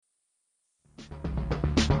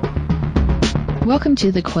Welcome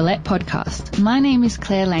to the Quillette podcast. My name is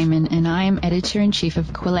Claire Lehman and I am Editor-in-Chief of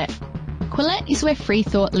Quillette. Quillette is where free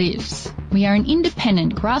thought lives. We are an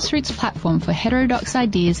independent grassroots platform for heterodox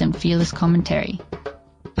ideas and fearless commentary.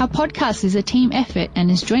 Our podcast is a team effort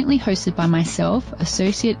and is jointly hosted by myself,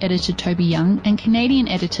 Associate Editor Toby Young, and Canadian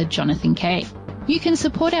Editor Jonathan Kay. You can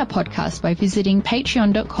support our podcast by visiting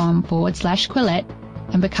patreon.com/Quillette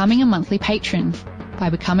and becoming a monthly patron. By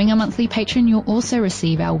becoming a monthly patron, you'll also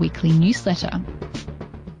receive our weekly newsletter.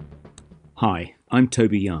 Hi, I'm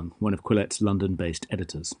Toby Young, one of Quillette's London-based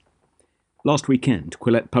editors. Last weekend,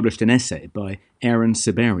 Quillette published an essay by Aaron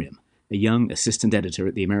Sibarium, a young assistant editor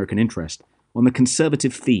at the American Interest, on the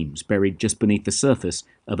conservative themes buried just beneath the surface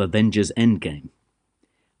of Avengers Endgame.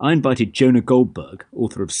 I invited Jonah Goldberg,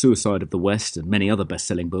 author of Suicide of the West and many other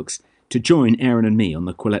best-selling books, to join Aaron and me on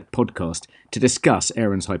the Quillette podcast to discuss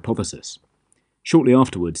Aaron's hypothesis. Shortly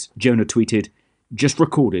afterwards, Jonah tweeted, "Just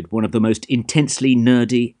recorded one of the most intensely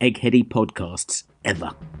nerdy, eggheady podcasts ever."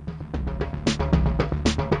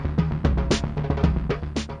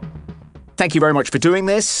 Thank you very much for doing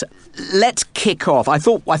this. Let's kick off. I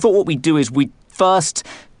thought what we'd do is we'd first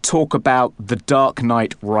talk about The Dark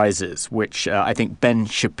Knight Rises, which I think Ben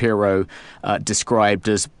Shapiro described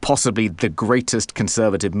as possibly the greatest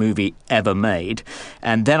conservative movie ever made.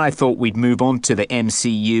 And then I thought we'd move on to the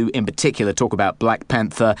MCU, in particular talk about Black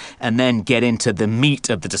Panther, and then get into the meat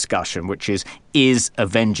of the discussion, which is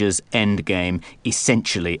Avengers Endgame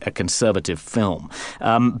essentially a conservative film?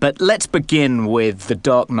 But let's begin with The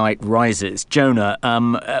Dark Knight Rises. Jonah,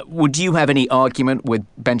 would you have any argument with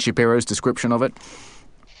Ben Shapiro's description of it?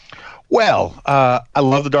 Well, I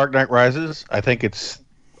love The Dark Knight Rises. I think it's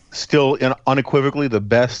still unequivocally the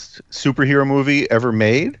best superhero movie ever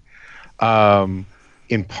made. In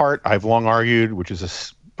part, I've long argued, which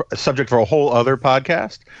is a subject for a whole other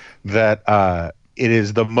podcast, that it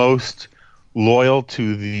is the most loyal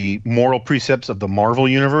to the moral precepts of the Marvel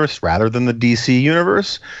universe rather than the DC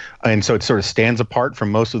universe. And so it sort of stands apart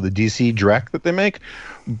from most of the DC direct that they make.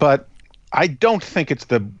 But I don't think it's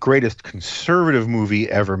the greatest conservative movie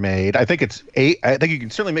ever made. I think you can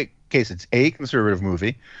certainly make a case it's a conservative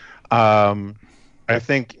movie. I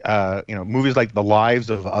think movies like The Lives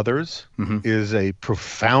of Others is a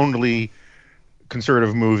profoundly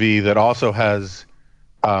conservative movie that also has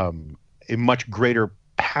a much greater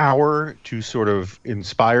power to sort of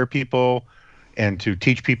inspire people and to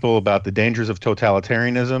teach people about the dangers of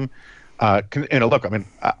totalitarianism. Look, I mean,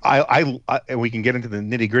 I we can get into the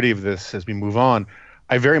nitty gritty of this as we move on.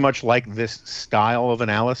 I very much like this style of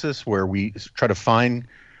analysis where we try to find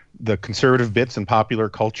the conservative bits in popular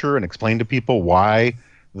culture and explain to people why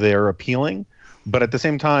they're appealing. But at the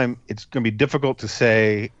same time, it's going to be difficult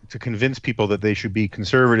to convince people that they should be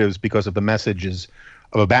conservatives because of the messages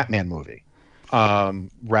of a Batman movie,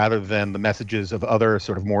 rather than the messages of other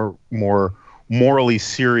sort of more morally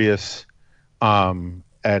serious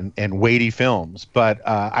and weighty films. But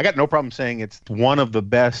I got no problem saying it's one of the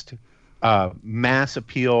best mass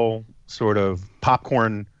appeal sort of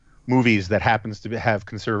popcorn movies that happens to have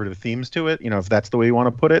conservative themes to it, if that's the way you want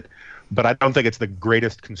to put it. But I don't think it's the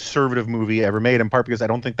greatest conservative movie ever made, in part because I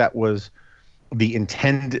don't think that was the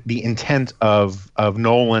intent of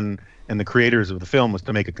Nolan and the creators of the film, was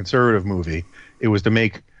to make a conservative movie. It was to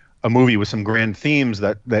make a movie with some grand themes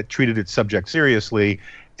that treated its subject seriously.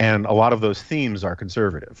 And a lot of those themes are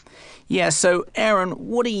conservative. Yeah, so Aaron,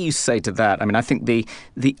 what do you say to that? I mean, I think the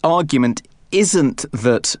argument isn't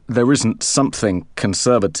that there isn't something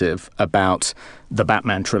conservative about the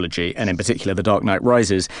Batman trilogy, and in particular The Dark Knight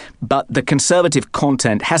Rises, but the conservative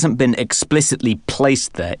content hasn't been explicitly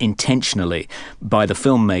placed there intentionally by the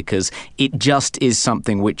filmmakers. It just is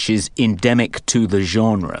something which is endemic to the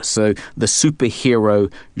genre. So the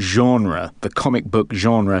superhero genre, the comic book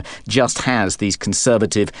genre, just has these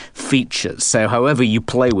conservative features. So however you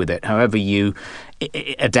play with it, however you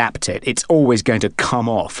adapt it, it's always going to come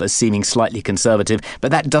off as seeming slightly conservative,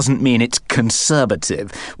 but that doesn't mean it's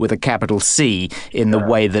conservative with a capital C in the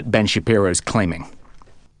way that Ben Shapiro is claiming.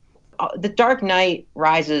 The Dark Knight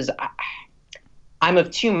Rises, I'm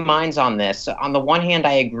of two minds on this. On the one hand,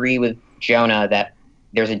 I agree with Jonah that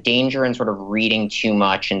there's a danger in sort of reading too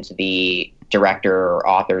much into the director or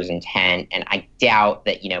author's intent, and I doubt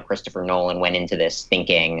that, Christopher Nolan went into this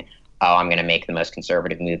thinking, oh, I'm going to make the most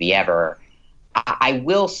conservative movie ever. I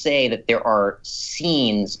will say that there are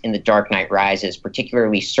scenes in The Dark Knight Rises,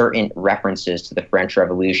 particularly certain references to the French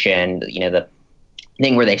Revolution, the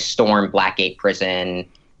thing where they storm Blackgate Prison,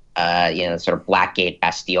 sort of Blackgate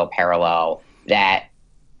Bastille parallel, that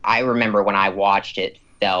I remember when I watched it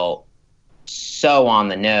felt so on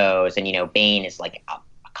the nose. And, Bane is like a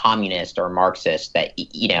communist or a Marxist that,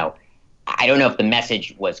 I don't know if the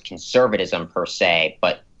message was conservatism per se,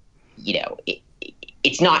 but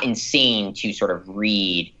it's not insane to sort of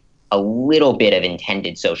read a little bit of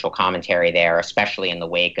intended social commentary there, especially in the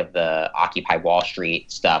wake of the Occupy Wall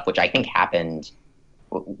Street stuff, which I think happened.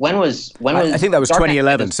 When was? I think that was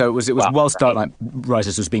 2011. So it was whilst Dark Knight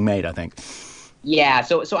Rises was being made, I think. Yeah,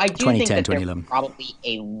 so I do think that there was probably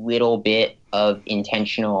a little bit of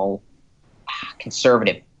intentional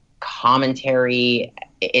conservative commentary.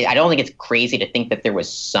 I don't think it's crazy to think that there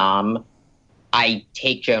was some. I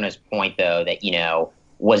take Jonah's point, though, that,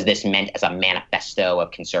 was this meant as a manifesto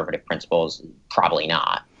of conservative principles? Probably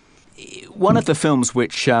not. One of the films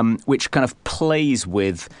which kind of plays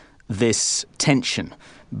with this tension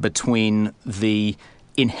between the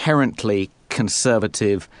inherently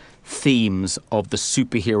conservative themes of the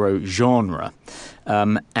superhero genre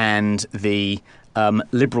and the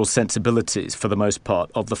liberal sensibilities, for the most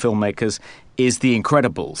part, of the filmmakers is The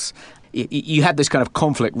Incredibles. You had this kind of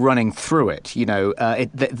conflict running through it.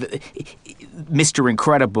 Mr.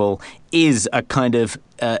 Incredible is a kind of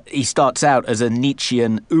he starts out as a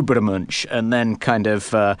Nietzschean Übermensch and then kind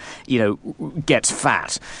of gets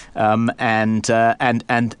fat and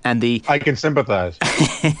the I can sympathize.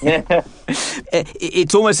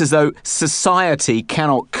 It's almost as though society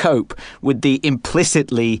cannot cope with the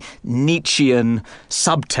implicitly Nietzschean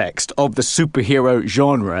subtext of the superhero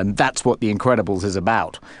genre, and that's what The Incredibles is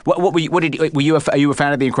about. Are you a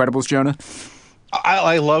fan of The Incredibles, Jonah?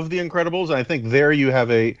 I love The Incredibles, and I think there you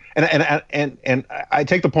have and I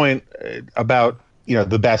take the point about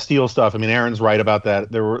the Bastille stuff. I mean, Aaron's right about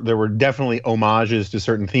that. There were definitely homages to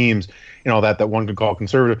certain themes, that one could call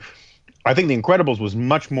conservative. I think The Incredibles was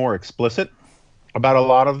much more explicit about a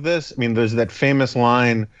lot of this. I mean, there's that famous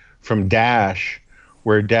line from Dash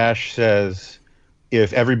where Dash says,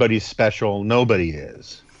 "If everybody's special, nobody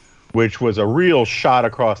is," which was a real shot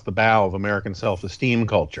across the bow of American self-esteem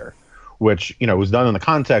culture, which, was done in the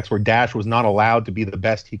context where Dash was not allowed to be the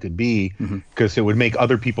best he could be because it would make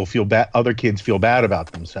other people feel bad, other kids feel bad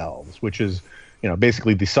about themselves, which is,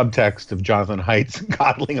 basically the subtext of Jonathan Haidt's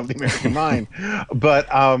coddling of the American mind. But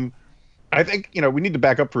I think, we need to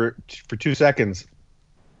back up for 2 seconds.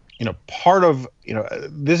 Part of,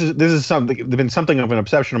 this is something, been something of an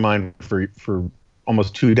obsession of mine for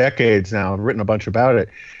almost 2 decades now. I've written a bunch about it,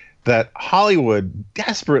 that Hollywood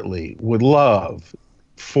desperately would love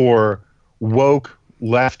for woke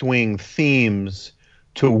left-wing themes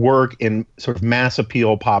to work in sort of mass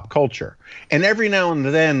appeal pop culture. And every now and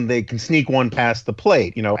then they can sneak one past the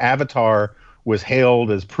plate. Avatar was hailed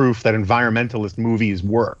as proof that environmentalist movies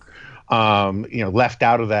work. Left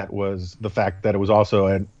out of that was the fact that it was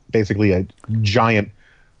also basically a giant,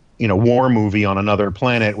 war movie on another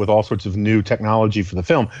planet with all sorts of new technology for the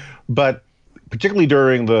film. But particularly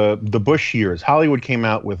during the Bush years, Hollywood came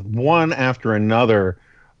out with one after another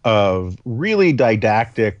of really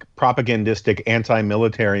didactic, propagandistic,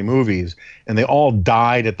 anti-military movies, and they all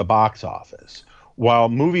died at the box office. While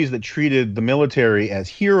movies that treated the military as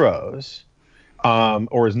heroes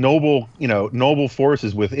or as noble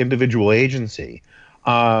forces with individual agency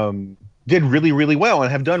did really, really well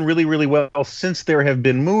and have done really, really well since there have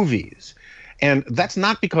been movies. And that's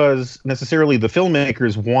not because necessarily the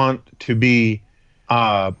filmmakers want to be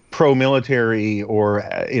pro-military or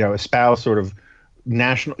espouse sort of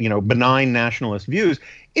national, benign nationalist views.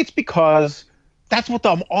 It's because that's what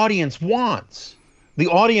the audience wants. The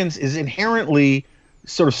audience is inherently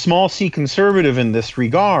sort of small c conservative in this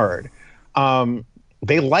regard.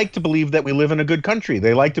 They like to believe that we live in a good country.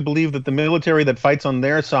 They like to believe that the military that fights on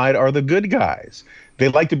their side are the good guys. They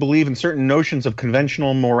like to believe in certain notions of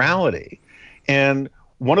conventional morality. And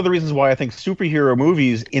one of the reasons why I think superhero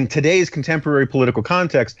movies in today's contemporary political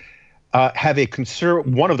context have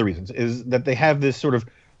one of the reasons is that they have this sort of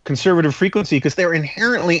conservative frequency because they're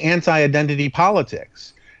inherently anti-identity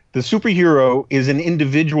politics. The superhero is an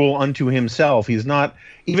individual unto himself. He's not,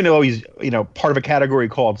 even though he's, part of a category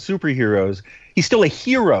called superheroes, he's still a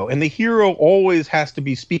hero. And the hero always has to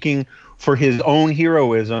be speaking for his own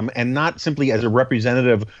heroism and not simply as a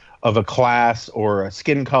representative of a class or a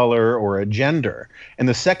skin color or a gender. And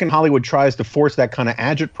the second Hollywood tries to force that kind of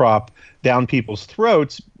agitprop down people's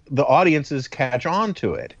throats, the audiences catch on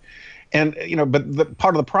to it. And, but the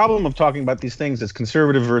part of the problem of talking about these things as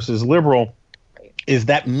conservative versus liberal is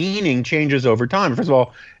that meaning changes over time. First of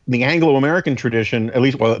all, in the Anglo-American tradition, at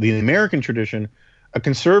least, the American tradition, a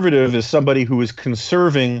conservative is somebody who is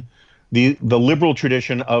conserving the liberal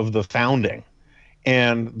tradition of the founding.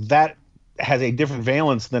 And that has a different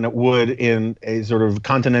valence than it would in a sort of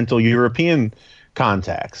continental European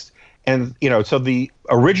context. And, so the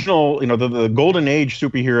original, the golden age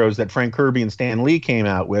superheroes that Frank Kirby and Stan Lee came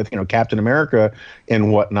out with, Captain America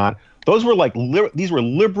and whatnot, those were these were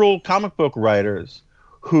liberal comic book writers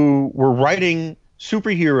who were writing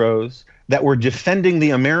superheroes that were defending the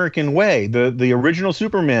American way. The original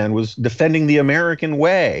Superman was defending the American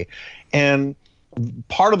way. And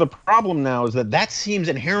part of the problem now is that seems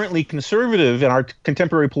inherently conservative in our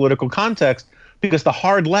contemporary political context, because the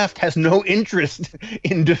hard left has no interest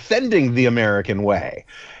in defending the American way.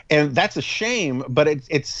 And that's a shame, but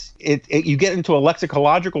you get into a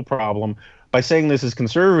lexicological problem by saying this is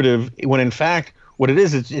conservative, when in fact what it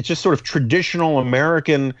is, it's just sort of traditional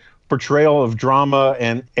American portrayal of drama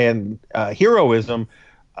and heroism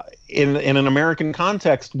in an American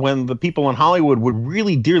context, when the people in Hollywood would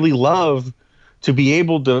really dearly love to be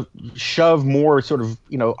able to shove more sort of,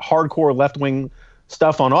 hardcore left-wing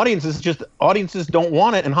stuff on audiences. Just audiences don't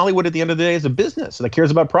want it, and Hollywood at the end of the day is a business that cares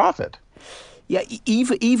about profit. Yeah,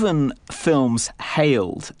 even films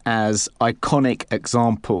hailed as iconic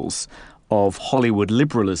examples of Hollywood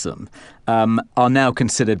liberalism are now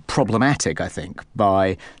considered problematic, I think,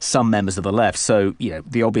 by some members of the left. So,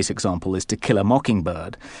 the obvious example is To Kill a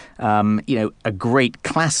Mockingbird, a great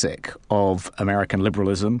classic of American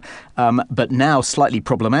liberalism, but now slightly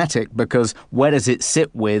problematic because where does it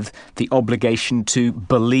sit with the obligation to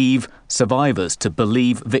believe survivors, to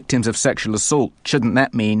believe victims of sexual assault? Shouldn't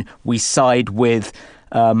that mean we side with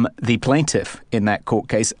the plaintiff in that court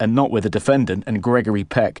case and not with the defendant, and Gregory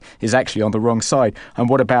Peck is actually on the wrong side? And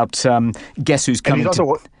what about Guess Who's Coming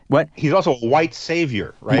to... What? He's also a white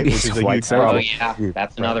savior, right? He's a white savior. Oh, yeah,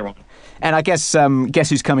 that's another one. And I guess Guess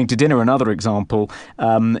Who's Coming to Dinner, another example,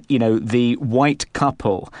 the white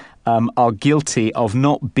couple are guilty of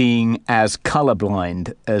not being as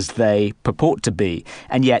colorblind as they purport to be.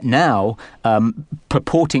 And yet now,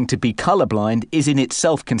 purporting to be colorblind is in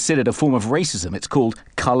itself considered a form of racism. It's called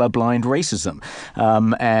colorblind racism.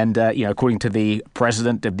 According to the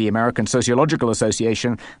president of the American Sociological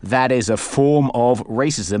Association, that is a form of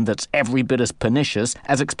racism that's every bit as pernicious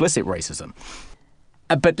as explicit racism.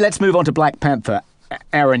 But let's move on to Black Panther.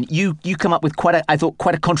 Aaron, you come up with quite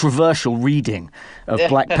a controversial reading of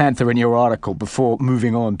Black Panther in your article before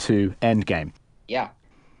moving on to Endgame. Yeah.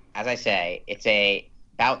 As I say, it's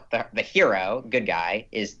about the hero, good guy,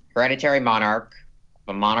 is hereditary monarch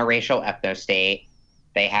of a monoracial ethno-state.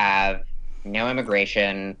 They have no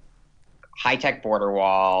immigration, high-tech border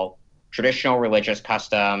wall, traditional religious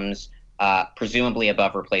customs, presumably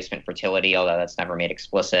above replacement fertility, although that's never made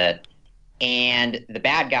explicit. And the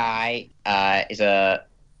bad guy is a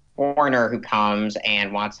foreigner who comes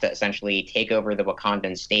and wants to essentially take over the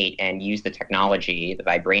Wakandan state and use the technology, the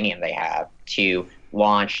vibranium they have, to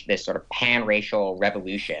launch this sort of pan-racial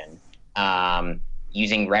revolution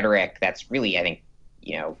using rhetoric that's really, I think,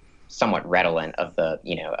 somewhat redolent of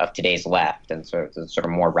of today's left and sort of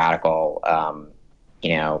more radical,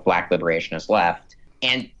 black liberationist left.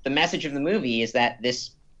 And the message of the movie is that this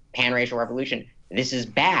pan-racial revolution, this is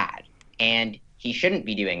bad. And he shouldn't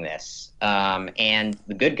be doing this. And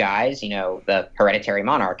the good guys, the hereditary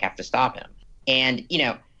monarch, have to stop him. And,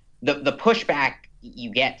 the pushback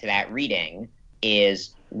you get to that reading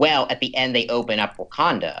is, well, at the end they open up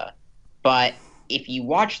Wakanda. But if you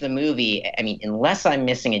watch the movie, I mean, unless I'm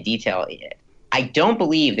missing a detail, I don't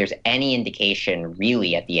believe there's any indication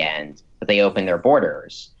really at the end that they open their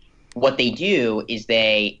borders. What they do is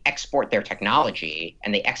they export their technology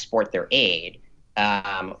and they export their aid.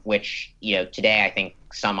 Which, today I think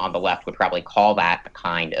some on the left would probably call that a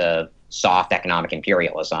kind of soft economic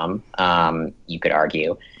imperialism, you could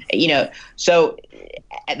argue. So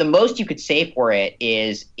at the most you could say for it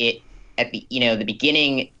is at the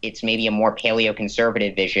beginning, it's maybe a more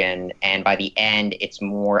paleoconservative vision, and by the end, it's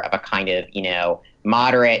more of a kind of,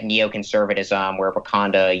 moderate neoconservatism where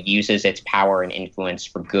Wakanda uses its power and influence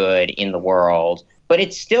for good in the world. But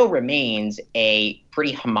it still remains a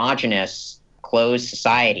pretty homogenous, closed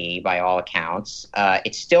society by all accounts.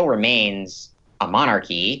 It still remains a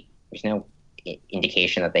monarchy. There's no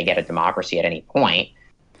indication that they get a democracy at any point.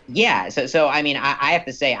 Yeah, so I mean, I have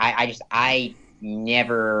to say, I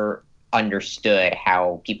never understood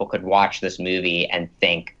how people could watch this movie and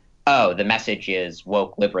think, oh, the message is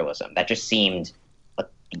woke liberalism. That just seemed like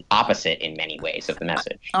the opposite in many ways of the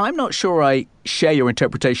message. I'm not sure I share your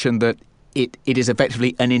interpretation that it is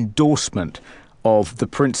effectively an endorsement of the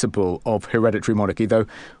principle of hereditary monarchy, though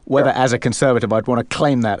whether as a conservative I'd want to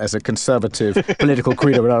claim that as a conservative political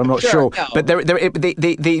credo, I'm not sure. No. But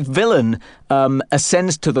the villain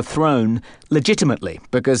ascends to the throne legitimately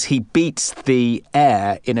because he beats the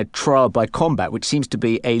heir in a trial by combat, which seems to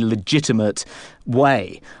be a legitimate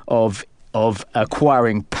way of of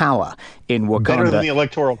acquiring power in Wakanda. Better than the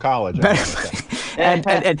Electoral College. And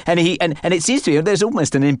it seems to me there's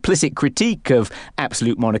almost an implicit critique of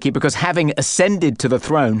absolute monarchy, because having ascended to the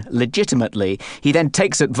throne legitimately, he then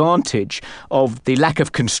takes advantage of the lack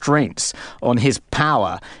of constraints on his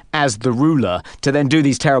power as the ruler to then do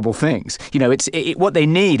these terrible things. You know, what they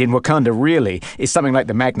need in Wakanda really is something like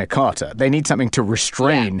the Magna Carta. They need something to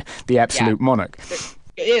restrain the absolute monarch.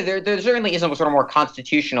 Yeah, there certainly is a sort of more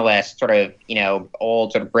constitutionalist, sort of,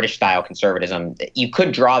 old sort of British style conservatism. You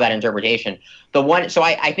could draw that interpretation. So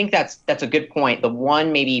I think that's a good point. The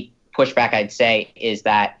one maybe pushback I'd say is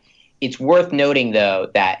that it's worth noting,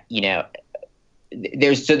 though, that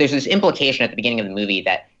there's this implication at the beginning of the movie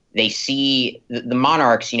that they see the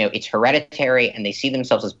monarchs, it's hereditary, and they see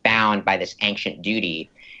themselves as bound by this ancient duty.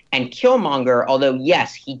 And Killmonger, although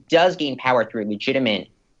yes, he does gain power through legitimate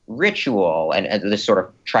ritual and this sort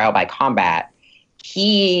of trial by combat,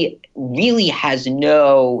 he really has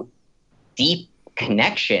no deep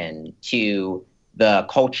connection to the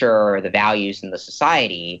culture or the values in the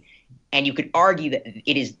society. And you could argue that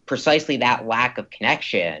it is precisely that lack of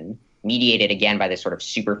connection, mediated again by this sort of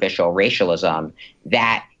superficial racialism,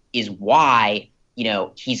 that is why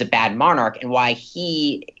he's a bad monarch and why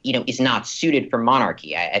he is not suited for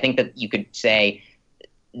monarchy. I think that you could say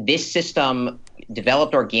this system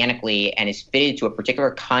developed organically and is fitted to a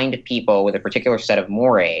particular kind of people with a particular set of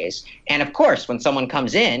mores. And of course, when someone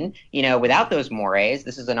comes in, without those mores,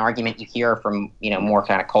 this is an argument you hear from, more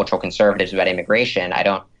kind of cultural conservatives about immigration. I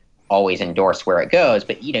don't always endorse where it goes,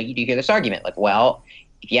 but, you do hear this argument like, well,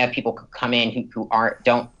 if you have people who come in who aren't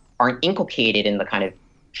inculcated in the kind of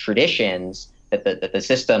traditions that the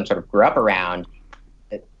system sort of grew up around,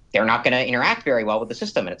 they're not going to interact very well with the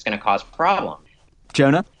system, and it's going to cause problems.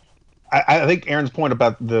 Jonah? I think Aaron's point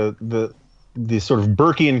about the sort of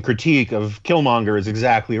Burkean critique of Killmonger is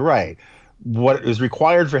exactly right. What is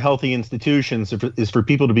required for healthy institutions is for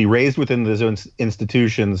people to be raised within those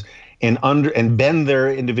institutions and bend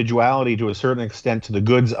their individuality to a certain extent to the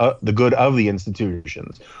good of the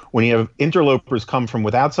institutions. When you have interlopers come from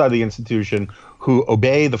outside the institution who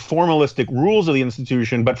obey the formalistic rules of the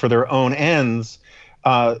institution, but for their own ends,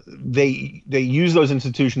 they use those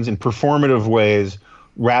institutions in performative ways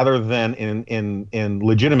rather than in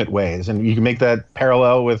legitimate ways. And you can make that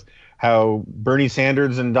parallel with how Bernie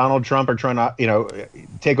Sanders and Donald Trump are trying to,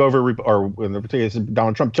 take over, or in the particular case,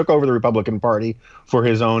 Donald Trump took over the Republican Party for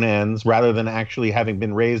his own ends rather than actually having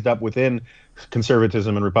been raised up within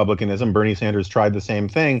conservatism and republicanism. Bernie Sanders tried the same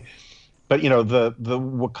thing. But, the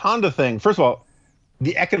Wakanda thing, first of all,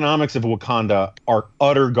 the economics of Wakanda are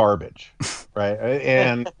utter garbage, right?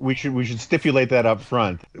 And we should stipulate that up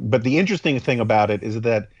front. But the interesting thing about it is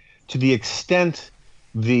that to the extent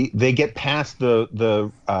they get past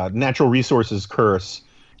the natural resources curse,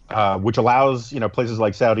 which allows places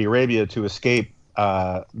like Saudi Arabia to escape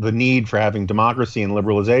the need for having democracy and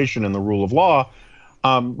liberalization and the rule of law.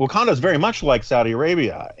 Wakanda is very much like Saudi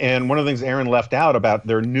Arabia. And one of the things Aaron left out about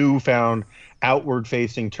their newfound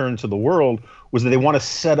outward-facing turn to the world was that they want to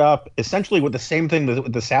set up essentially with the same thing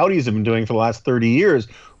that the Saudis have been doing for the last 30 years,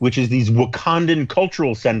 which is these Wakandan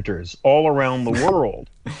cultural centers all around the world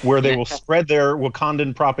where they will spread their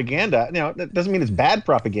Wakandan propaganda. Now, that doesn't mean it's bad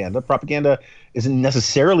propaganda. Propaganda isn't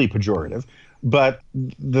necessarily pejorative. But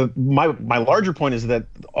my larger point is that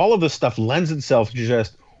all of this stuff lends itself to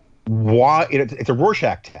just it's a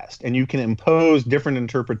Rorschach test, and you can impose different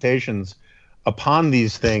interpretations upon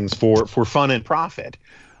these things for fun and profit.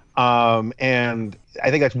 And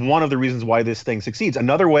I think that's one of the reasons why this thing succeeds.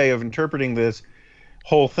 Another way of interpreting this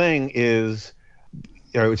whole thing is,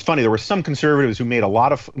 it's funny. There were some conservatives who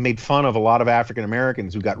made fun of a lot of African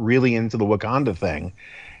Americans who got really into the Wakanda thing.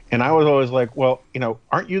 And I was always like, well,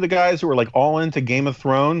 aren't you the guys who are like all into Game of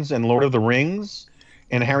Thrones and Lord of the Rings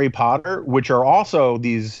and Harry Potter, which are also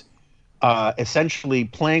these essentially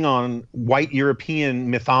playing on white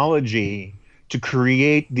European mythology to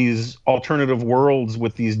create these alternative worlds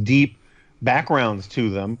with these deep backgrounds to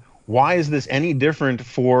them? Why is this any different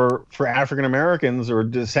for African Americans or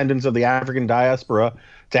descendants of the African diaspora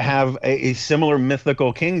to have a similar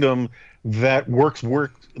mythical kingdom that works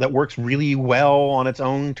really well on its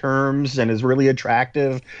own terms and is really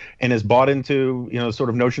attractive and is bought into sort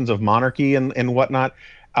of notions of monarchy and whatnot?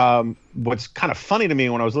 What's kind of funny to me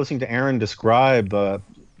when I was listening to Aaron describe the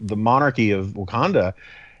monarchy of Wakanda,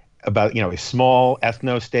 about a small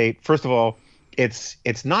ethno-state. First of all, it's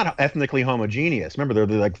not ethnically homogeneous. Remember,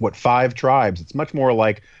 they're like 5 tribes. It's much more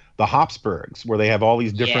like the Habsburgs, where they have all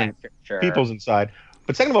these different peoples inside.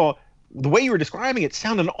 But second of all, the way you were describing it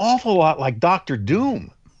sounded an awful lot like Doctor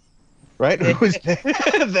Doom, right? Who was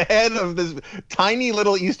the head of this tiny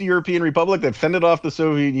little Eastern European republic that fended off the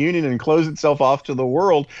Soviet Union and closed itself off to the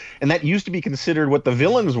world. And that used to be considered what the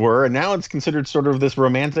villains were, and now it's considered sort of this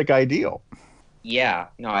romantic ideal. Yeah,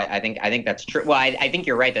 no, I think that's true. Well, I think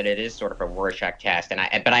you're right that it is sort of a Rorschach test,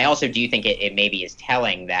 but I also do think it maybe is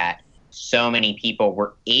telling that so many people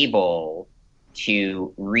were able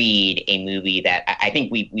to read a movie that I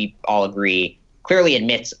think we all agree clearly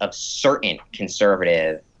admits of certain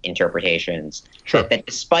conservative interpretations. Sure. That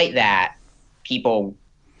despite that, people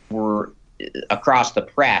were across the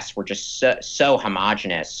press were just so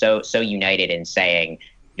homogenous, so united in saying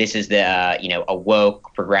this is the a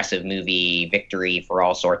woke progressive movie, victory for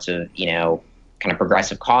all sorts of kind of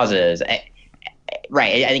progressive causes.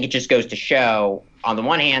 Right. I think it just goes to show, on the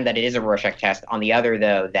one hand, that it is a Rorschach test. On the other,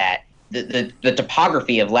 though, that the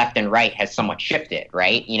topography of left and right has somewhat shifted.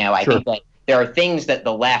 Right. I Sure. think that there are things that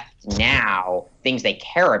the left now, things they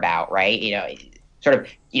care about. Right. You could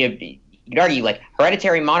argue like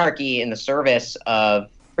hereditary monarchy in the service of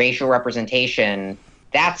racial representation.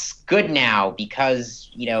 That's good now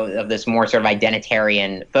because, of this more sort of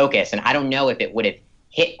identitarian focus. And I don't know if it would have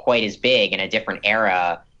hit quite as big in a different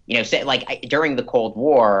era. Say, like during the Cold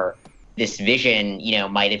War, this vision,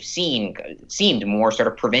 might have seemed more sort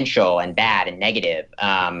of provincial and bad and negative.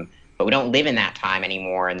 But we don't live in that time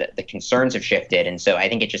anymore, and the concerns have shifted. And so I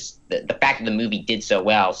think it just the fact that the movie did so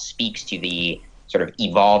well speaks to the sort of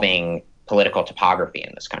evolving political topography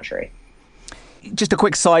in this country. Just a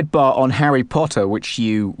quick sidebar on Harry Potter, which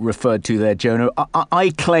you referred to there, Jonah.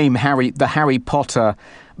 I claim the Harry Potter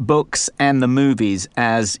books and the movies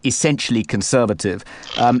as essentially conservative,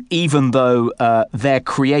 even though their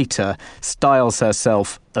creator styles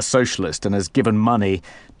herself a socialist and has given money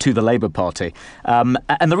to the Labour Party.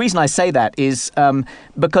 And the reason I say that is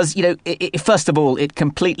because, first of all, it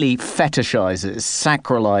completely fetishizes,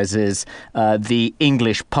 sacralizes the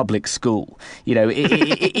English public school.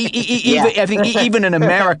 I think even an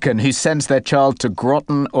American who sends their child to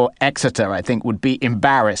Groton or Exeter, I think, would be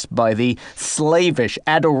embarrassed by the slavish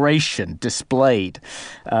adoration displayed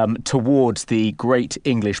towards the great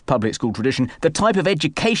English public school tradition. The type of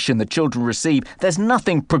education that children receive, there's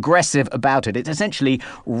nothing progressive about it. It's essentially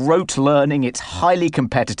rote learning. It's highly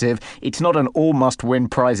competitive. It's not an all must win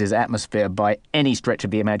prizes atmosphere by any stretch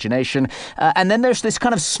of the imagination. And then there's this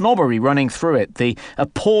kind of snobbery running through it. The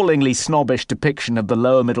appallingly snobbish depiction of the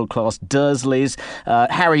lower middle class Dursleys,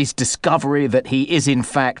 Harry's discovery that he is in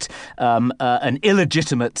fact an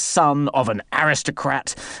illegitimate son of an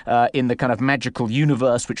aristocrat in the kind of magical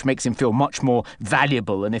universe, which makes him feel much more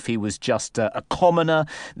valuable than if he was just a commoner.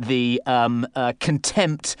 The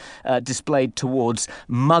contempt displayed towards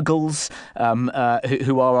muggles,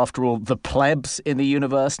 who are, after all, the plebs in the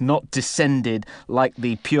universe, not descended like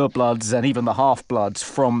the purebloods and even the half-bloods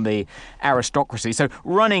from the aristocracy. So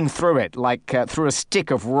running through it, like through a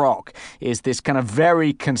stick of rock, is this kind of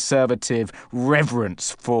very conservative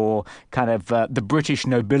reverence for kind of the British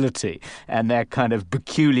nobility and their kind of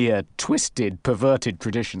peculiar, twisted, perverted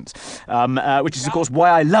traditions, which is, of course, why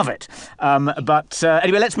I love it. But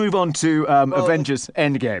anyway, let's move on to Avengers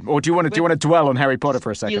Endgame. Or do you want to dwell on Harry Potter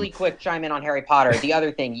for a second? Really quick chime in on Harry Potter. The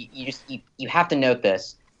other thing, you have to note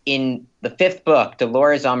this. In the fifth book,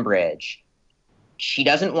 Dolores Umbridge, she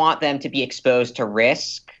doesn't want them to be exposed to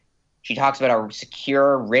risk. She talks about a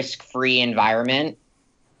secure, risk-free environment,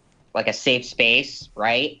 like a safe space,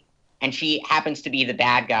 right? And she happens to be the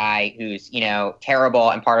bad guy who's, terrible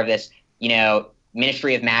and part of this,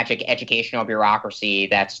 Ministry of Magic educational bureaucracy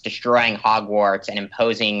that's destroying Hogwarts and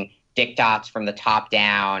imposing diktats from the top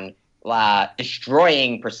down,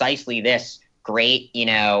 destroying precisely this great,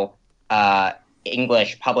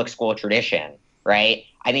 English public school tradition, right?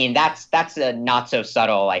 I mean, that's a not so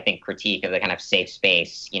subtle, I think, critique of the kind of safe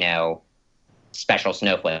space, special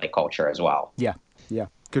snowflake culture as well. Yeah.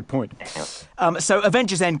 Good point. So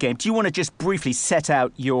Avengers Endgame, do you want to just briefly set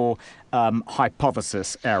out your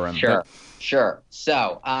hypothesis, Aaron? Sure.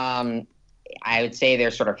 So I would say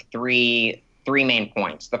there's sort of three main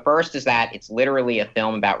points. The first is that it's literally a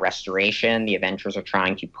film about restoration. The Avengers are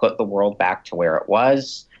trying to put the world back to where it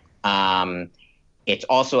was. It's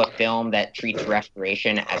also a film that treats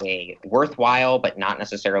restoration as a worthwhile but not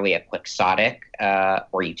necessarily a quixotic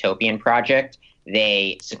or utopian project.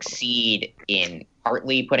 They succeed in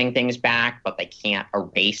partly putting things back, but they can't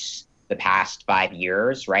erase the past 5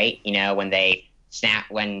 years, right?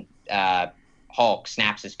 When Hulk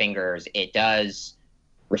snaps his fingers, it does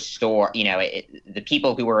restore, the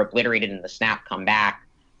people who were obliterated in the snap come back,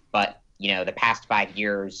 but, the past 5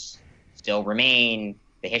 years still remain.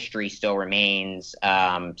 The history still remains.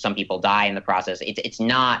 Some people die in the process.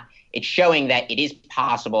 It's showing that it is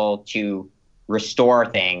possible to restore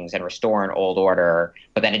things and restore an old order,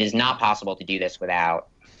 but that it is not possible to do this without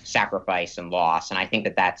sacrifice and loss. And I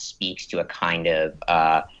think that speaks to a kind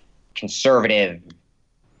of conservative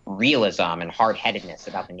realism and hard-headedness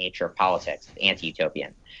about the nature of politics,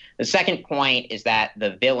 anti-utopian. The second point is that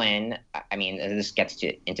the villain, I mean, this gets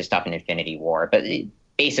into stuff in Infinity War, but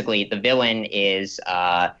basically the villain is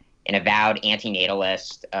an avowed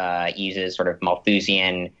antinatalist, uses sort of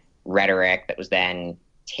Malthusian rhetoric that was then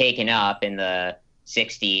taken up in the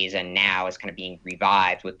 60s and now is kind of being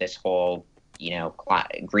revived with this whole,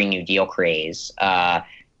 Green New Deal craze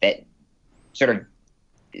that sort of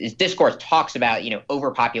this discourse talks about,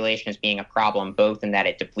 overpopulation as being a problem, both in that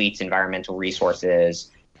it depletes environmental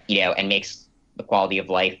resources, and makes the quality of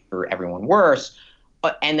life for everyone worse.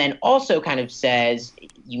 And then also kind of says,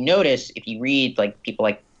 you notice if you read like people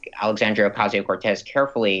like Alexandria Ocasio-Cortez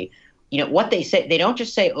carefully, what they say, they don't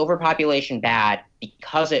just say overpopulation bad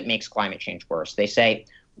because it makes climate change worse. They say,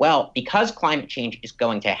 well, because climate change is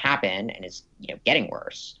going to happen and is, getting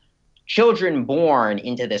worse, children born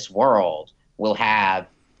into this world will have,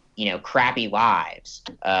 crappy lives.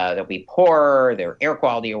 They'll be poorer, their air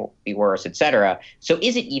quality will be worse, et cetera. So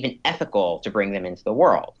is it even ethical to bring them into the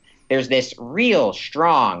world? There's this real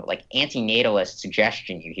strong, like antinatalist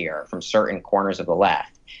suggestion you hear from certain corners of the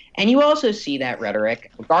left. And you also see that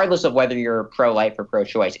rhetoric, regardless of whether you're pro-life or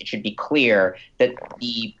pro-choice. It should be clear that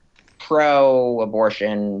the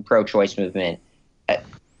pro-abortion, pro-choice movement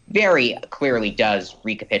very clearly does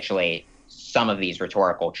recapitulate some of these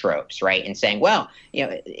rhetorical tropes, right? And saying, well,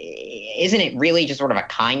 isn't it really just sort of a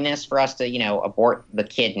kindness for us to, abort the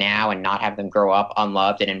kid now and not have them grow up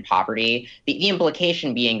unloved and in poverty? The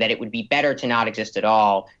implication being that it would be better to not exist at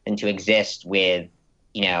all than to exist with,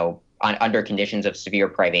 under conditions of severe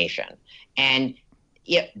privation. And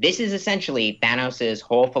this is essentially Thanos'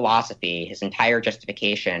 whole philosophy, his entire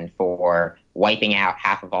justification for wiping out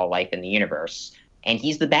half of all life in the universe. And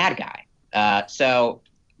he's the bad guy. So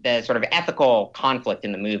the sort of ethical conflict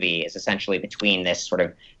in the movie is essentially between this sort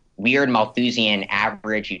of weird Malthusian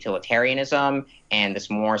average utilitarianism and this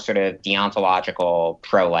more sort of deontological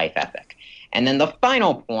pro-life ethic. And then the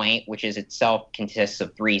final point, which is itself consists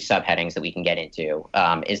of three subheadings that we can get into,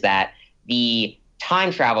 is that the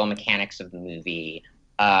time travel mechanics of the movie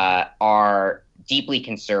are deeply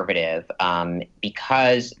conservative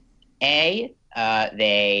because, A,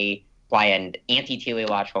 they apply an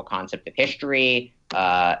anti-teleological concept of history.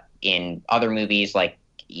 In other movies like,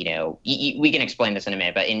 we can explain this in a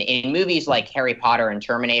minute, but in movies like Harry Potter and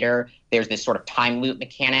Terminator, there's this sort of time loop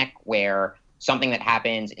mechanic where something that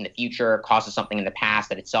happens in the future causes something in the past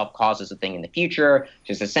that itself causes a thing in the future.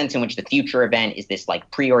 There's a sense in which the future event is this like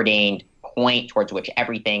preordained point towards which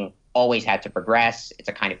everything always had to progress. It's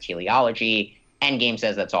a kind of teleology. Endgame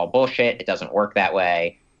says that's all bullshit. It doesn't work that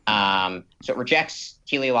way. So it rejects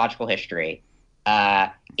teleological history.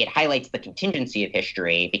 It highlights the contingency of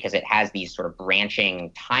history because it has these sort of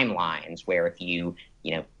branching timelines where if you,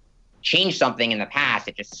 change something in the past,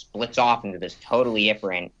 it just splits off into this totally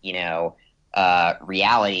different,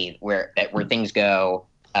 reality where things go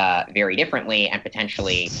very differently and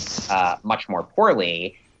potentially much more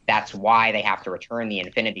poorly. That's why they have to return the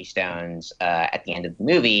Infinity Stones at the end of the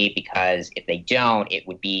movie, because if they don't, it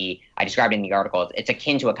would be, I described in the article, it's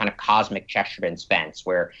akin to a kind of cosmic Chesterton's fence,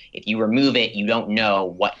 where if you remove it, you don't know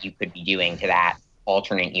what you could be doing to that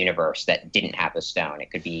alternate universe that didn't have the stone.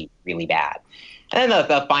 It could be really bad. And then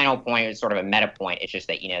the final point is sort of a meta point. It's just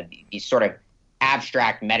that, these sort of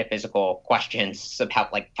abstract metaphysical questions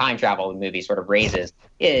about like time travel the movie sort of raises,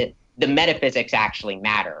 the metaphysics actually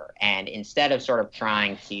matter. And instead of sort of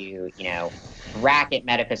trying to, bracket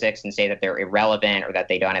metaphysics and say that they're irrelevant or that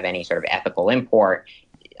they don't have any sort of ethical import,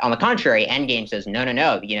 on the contrary, Endgame says,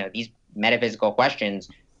 no, these metaphysical questions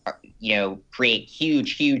are, create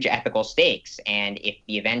huge ethical stakes. And if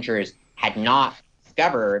the Avengers had not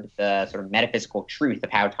discovered the sort of metaphysical truth of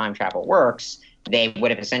how time travel works, they would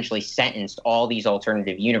have essentially sentenced all these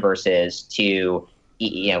alternative universes to,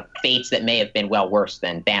 fates that may have been well worse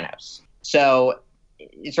than Thanos. So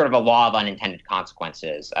it's sort of a law of unintended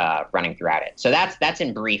consequences running throughout it. So that's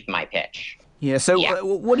in brief my pitch. Yeah, so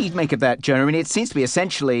what do you make of that, Jonah? I mean, it seems to be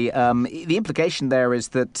essentially, the implication there is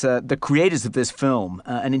that the creators of this film,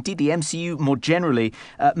 and indeed the MCU more generally,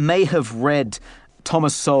 may have read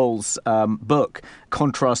Thomas Sowell's book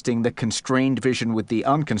contrasting the constrained vision with the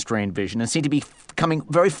unconstrained vision and seem to be coming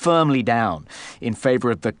very firmly down in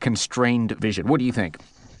favor of the constrained vision. What do you think?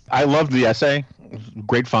 I loved the essay.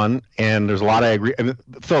 Great fun. And there's a lot I agree.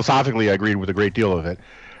 Philosophically, I agreed with a great deal of it.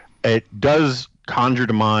 It does conjure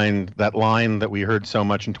to mind that line that we heard so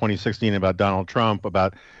much in 2016 about Donald Trump,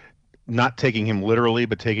 about not taking him literally,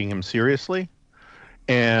 but taking him seriously.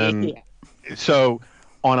 And so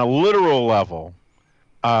on a literal level,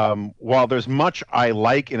 while there's much I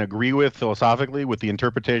like and agree with philosophically with the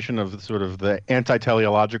interpretation of sort of the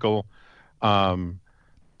anti-teleological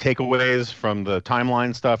takeaways from the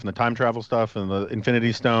timeline stuff and the time travel stuff and the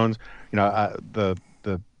Infinity Stones,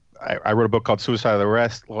 I wrote a book called Suicide of the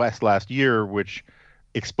Rest last year, which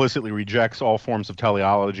explicitly rejects all forms of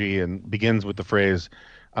teleology and begins with the phrase,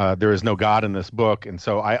 there is no God in this book. And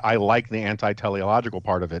so I like the anti-teleological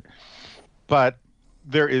part of it. But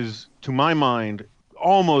there is, to my mind,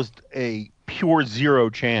 almost a pure zero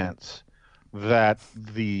chance that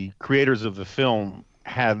the creators of the film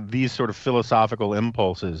had these sort of philosophical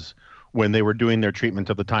impulses when they were doing their treatment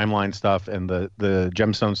of the timeline stuff and the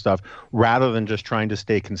gemstone stuff, rather than just trying to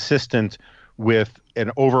stay consistent with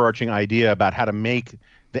an overarching idea about how to make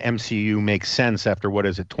the MCU make sense after,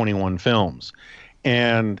 21 films.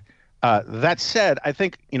 And that said, I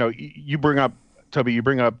think, you bring up, Toby,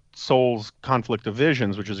 Soul's Conflict of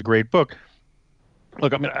Visions, which is a great book.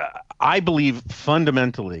 Look, I mean, I believe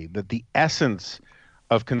fundamentally that the essence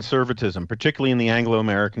of conservatism, particularly in the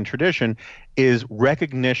Anglo-American tradition, is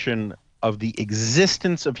recognition of the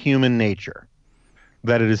existence of human nature,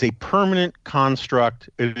 that it is a permanent construct,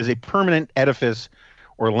 it is a permanent edifice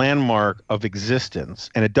or landmark of existence,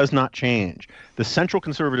 and it does not change. The central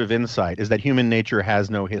conservative insight is that human nature has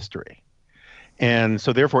no history. And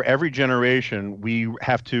so therefore, every generation, we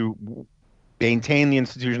have to maintain the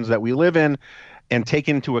institutions that we live in and take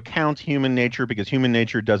into account human nature, because human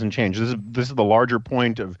nature doesn't change. This is the larger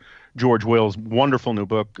point of George Will's wonderful new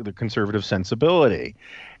book, The Conservative Sensibility.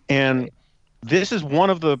 And this is one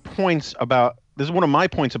of my points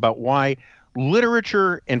about why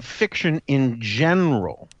literature and fiction in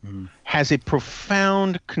general has a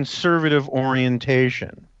profound conservative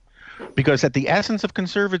orientation. Because at the essence of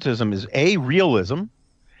conservatism is A, realism,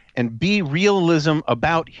 and B, realism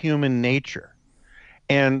about human nature.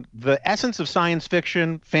 And the essence of science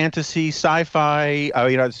fiction, fantasy, sci-fi,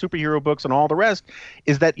 superhero books, and all the rest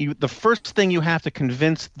is that the first thing you have to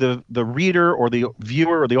convince the reader or the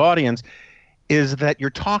viewer or the audience is that you're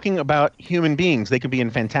talking about human beings. They can be in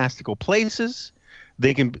fantastical places,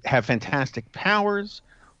 they can have fantastic powers,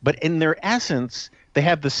 but in their essence, they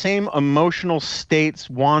have the same emotional states,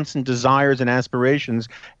 wants, and desires and aspirations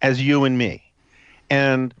as you and me.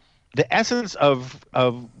 And the essence of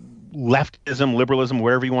leftism, liberalism,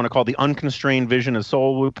 wherever you want to call it, the unconstrained vision, as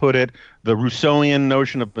Soul would put it, the Rousseauian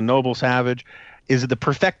notion of the noble savage, is the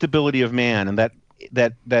perfectibility of man, and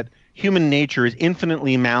that human nature is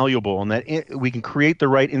infinitely malleable, and that we can create the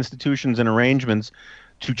right institutions and arrangements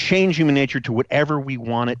to change human nature to whatever we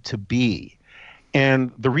want it to be.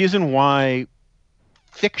 And the reason why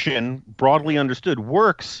fiction, broadly understood,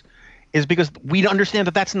 works is because we understand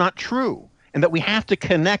that that's not true, and that we have to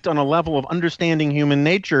connect on a level of understanding human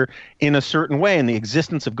nature in a certain way, and the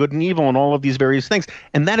existence of good and evil and all of these various things.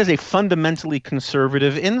 And that is a fundamentally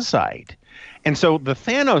conservative insight. And so the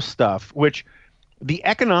Thanos stuff, which the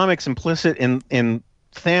economics implicit in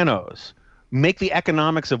Thanos make the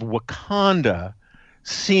economics of Wakanda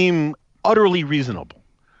seem utterly reasonable.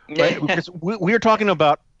 Right? Because we're talking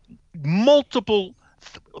about multiple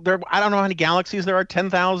I don't know how many galaxies there are,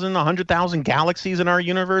 10,000, 100,000 galaxies in our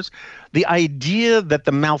universe. The idea that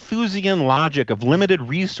the Malthusian logic of limited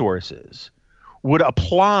resources would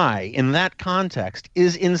apply in that context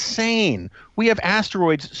is insane. We have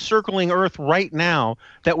asteroids circling Earth right now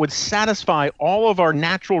that would satisfy all of our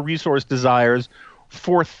natural resource desires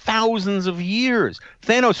for thousands of years.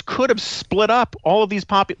 Thanos could have split up all of these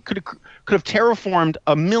could have terraformed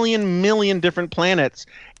a million different planets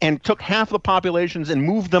and took half the populations and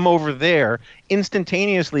moved them over there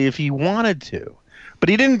instantaneously if he wanted to. But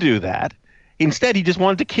he didn't do that. Instead, he just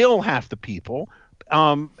wanted to kill half the people.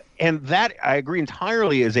 And that, I agree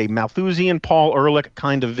entirely, is a Malthusian, Paul Ehrlich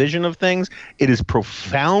kind of vision of things. It is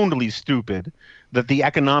profoundly stupid that the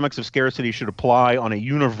economics of scarcity should apply on a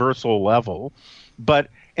universal level.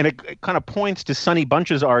 And it kind of points to Sonny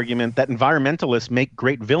Bunch's argument that environmentalists make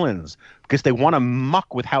great villains because they want to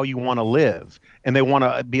muck with how you want to live, and they want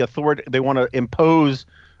to be they want to impose,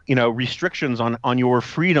 restrictions on your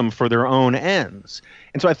freedom for their own ends.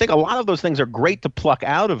 And so I think a lot of those things are great to pluck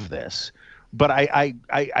out of this. But I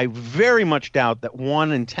very much doubt that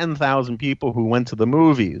 1 in 10,000 people who went to the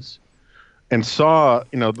movies and saw,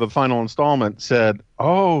 the final installment said,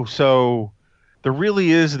 oh, so there really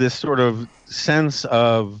is this sort of sense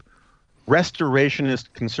of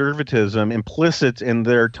restorationist conservatism implicit in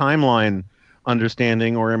their timeline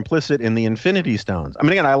understanding or implicit in the Infinity Stones. I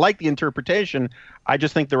mean, again, I like the interpretation. I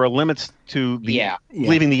just think there are limits to the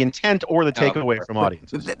leaving the intent or the takeaway from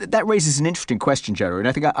audiences. That raises an interesting question, Jerry, and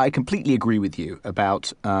I think I completely agree with you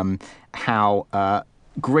about how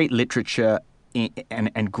great literature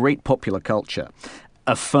and great popular culture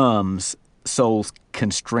affirms Soul's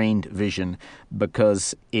constrained vision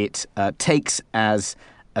because it takes as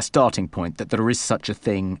a starting point that there is such a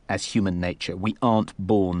thing as human nature. We aren't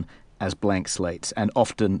born as blank slates, and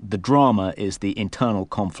often the drama is the internal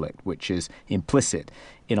conflict, which is implicit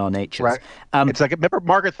in our natures. Right. It's like, remember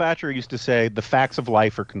Margaret Thatcher used to say, the facts of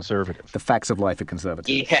life are conservative. The facts of life are conservative.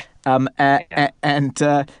 Yeah. But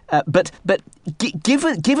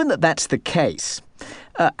given that that's the case,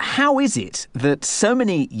 how is it that so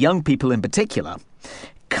many young people in particular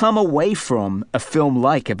come away from a film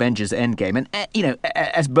like Avengers Endgame? And,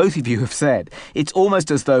 as both of you have said, it's almost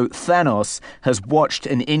as though Thanos has watched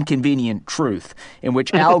an inconvenient truth in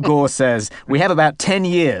which Al Gore says, we have about 10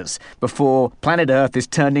 years before planet Earth is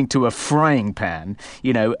turned into a frying pan,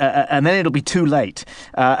 and then it'll be too late.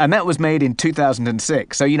 And that was made in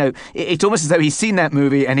 2006. So, it's almost as though he's seen that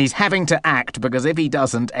movie and he's having to act, because if he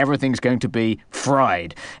doesn't, everything's going to be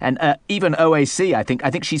fried. And even OAC, I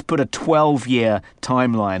think she's put a 12-year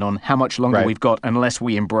timeline on how much longer we've got unless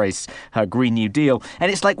we embrace her Green New Deal.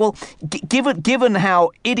 And it's like, well, given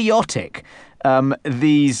how idiotic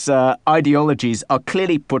these ideologies are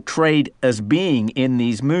clearly portrayed as being in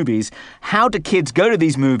these movies, how do kids go to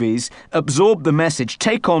these movies, absorb the message,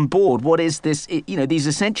 take on board what is this, these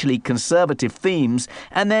essentially conservative themes,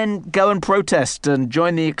 and then go and protest and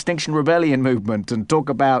join the Extinction Rebellion movement and talk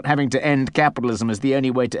about having to end capitalism as the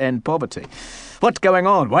only way to end poverty? What's going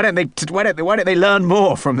on? Why don't they learn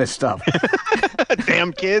more from this stuff?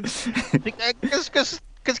 Damn kids!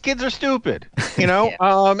 Because kids are stupid,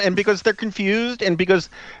 and because they're confused, and because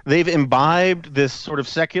they've imbibed this sort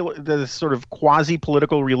of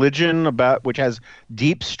quasi-political religion which has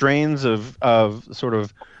deep strains of sort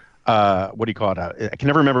of what do you call it? I can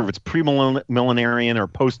never remember if it's pre-millenarian or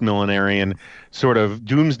post-millenarian sort of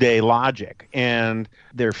doomsday logic, and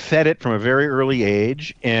they're fed it from a very early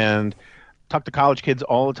age. And talk to college kids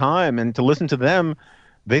all the time, and to listen to them,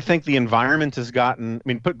 they think the environment has gotten,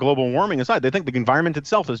 put global warming aside, they think the environment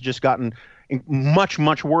itself has just gotten much,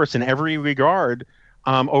 much worse in every regard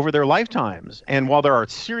over their lifetimes. And while there are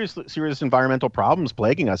serious environmental problems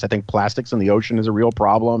plaguing us, I think plastics in the ocean is a real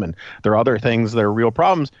problem, and there are other things that are real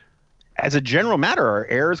problems. As a general matter, our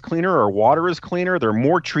air is cleaner, our water is cleaner. There are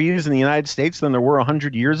more trees in the United States than there were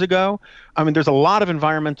 100 years ago. There's a lot of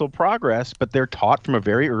environmental progress, but they're taught from a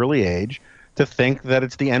very early age to think that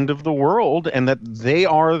it's the end of the world and that they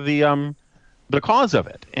are the cause of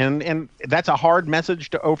it. And that's a hard message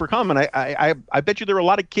to overcome. And I bet you there are a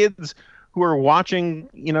lot of kids who are watching,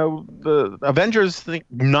 the Avengers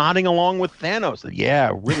nodding along with Thanos.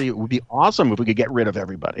 Yeah, really, it would be awesome if we could get rid of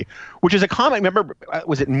everybody. Which is a comic. Remember,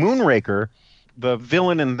 was it Moonraker? The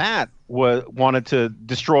villain in that wanted to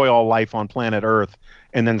destroy all life on planet Earth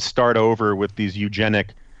and then start over with these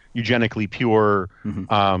eugenically pure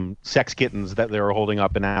sex kittens that they were holding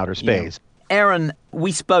up in outer space. Yeah. Aaron,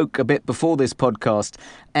 we spoke a bit before this podcast,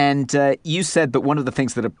 and you said that one of the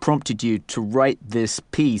things that had prompted you to write this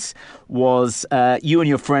piece was you and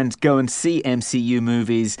your friends go and see MCU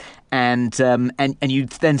movies, and you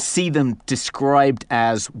then see them described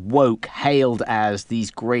as woke, hailed as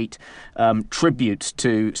these great tributes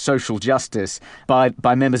to social justice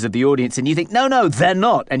by members of the audience, and you think, no, they're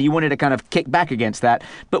not, and you wanted to kind of kick back against that.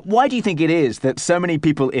 But why do you think it is that so many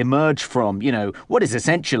people emerge from, what is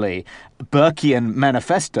essentially Burkean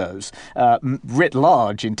manifestos, writ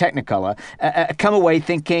large in Technicolor, come away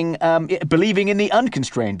thinking, believing in the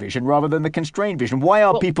unconstrained vision rather than the constrained vision? Why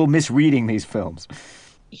are people misreading these films?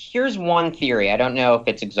 Here's one theory. I don't know if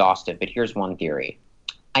it's exhaustive, but here's one theory.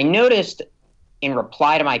 I noticed in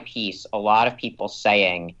reply to my piece, a lot of people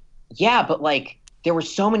saying, yeah, but there were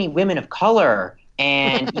so many women of color,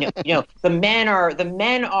 and the men are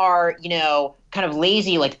kind of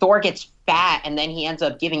lazy. Like Thor gets fat and then he ends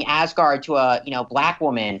up giving Asgard to a black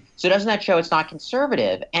woman. So doesn't that show it's not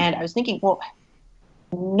conservative? And I was thinking, well,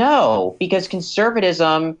 no, because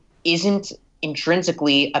conservatism isn't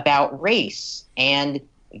intrinsically about race, and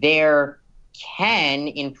there can,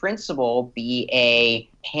 in principle, be a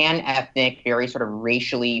pan-ethnic, very sort of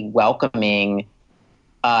racially welcoming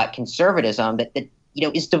conservatism that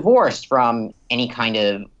is divorced from any kind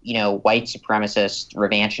of white supremacist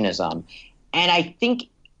revanchinism. And I think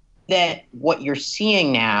that what you're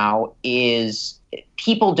seeing now is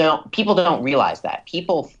people don't realize that.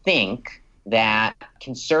 People think that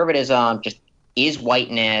conservatism just is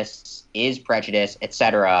whiteness, is prejudice,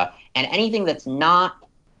 etc., And anything that's not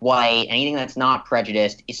white, anything that's not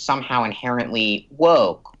prejudiced is somehow inherently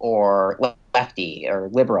woke or lefty or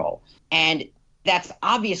liberal. And that's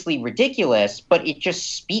obviously ridiculous, but it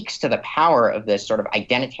just speaks to the power of this sort of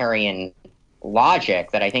identitarian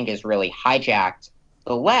logic that I think has really hijacked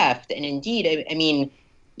the left. And indeed, I mean,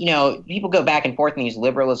 people go back and forth in these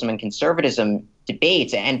liberalism and conservatism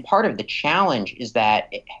debates. And part of the challenge is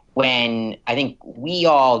that when I think we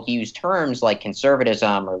all use terms like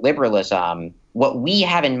conservatism or liberalism, what we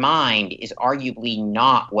have in mind is arguably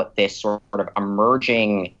not what this sort of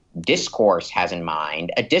emerging discourse has in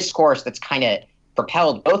mind, a discourse that's kind of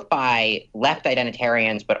propelled both by left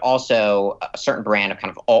identitarians, but also a certain brand of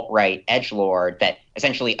kind of alt-right edgelord that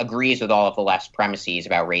essentially agrees with all of the left's premises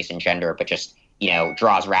about race and gender, but just,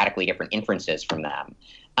 draws radically different inferences from them.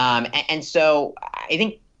 And so I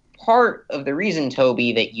think part of the reason,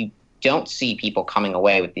 Toby, that you don't see people coming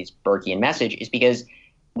away with this Burkean message is because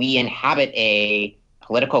we inhabit a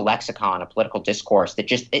political lexicon, a political discourse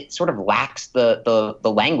that it sort of lacks the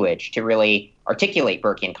language to really articulate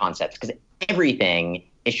Burkean concepts, because everything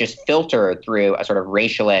is just filtered through a sort of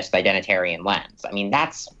racialist identitarian lens. I mean,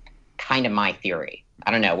 that's kind of my theory. I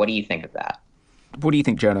don't know. What do you think of that? What do you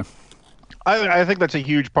think, Jonah? I think that's a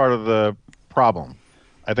huge part of the problem.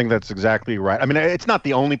 I think that's exactly right. I mean, it's not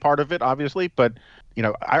the only part of it, obviously, but,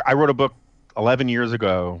 I wrote a book 11 years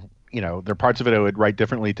ago. There are parts of it I would write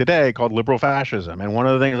differently today called liberal fascism. And one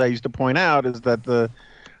of the things I used to point out is that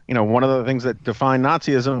one of the things that defined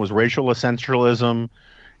Nazism was racial essentialism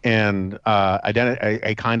and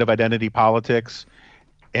a kind of identity politics.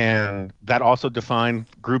 And that also defined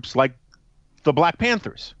groups like the Black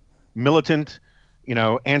Panthers, militant,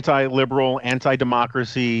 anti-liberal,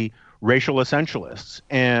 anti-democracy, racial essentialists.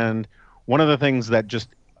 And one of the things that just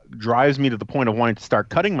drives me to the point of wanting to start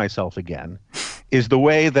cutting myself again is the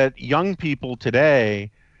way that young people today,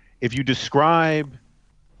 if you describe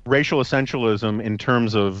racial essentialism in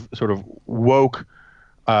terms of sort of woke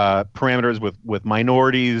parameters with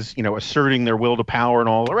minorities, asserting their will to power and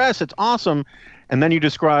all the rest, it's awesome. And then you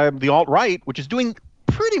describe the alt-right, which is doing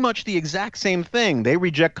pretty much the exact same thing. They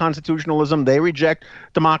reject constitutionalism. They reject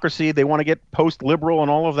democracy. They want to get post-liberal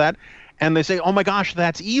and all of that. And they say, oh my gosh,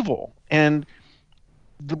 that's evil. And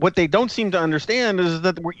what they don't seem to understand is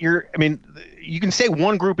that you can say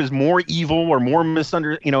one group is more evil or more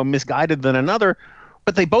misguided than another,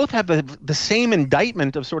 but they both have the same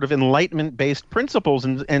indictment of sort of Enlightenment-based principles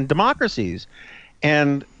and democracies.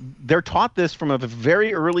 And they're taught this from a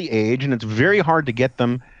very early age, and it's very hard to get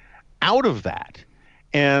them out of that.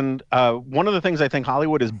 And one of the things I think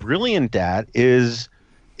Hollywood is brilliant at is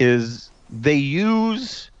they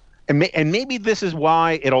use, and maybe this is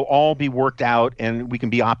why it'll all be worked out and we can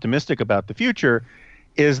be optimistic about the future,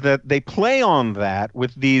 is that they play on that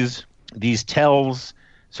with these tells.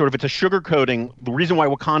 Sort of, it's a sugarcoating. The reason why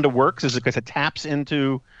Wakanda works is because it taps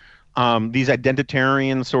into these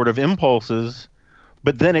identitarian sort of impulses,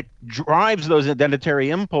 but then it drives those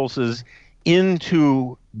identitarian impulses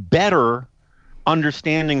into better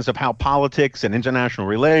understandings of how politics and international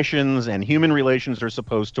relations and human relations are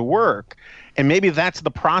supposed to work. And maybe that's the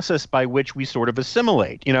process by which we sort of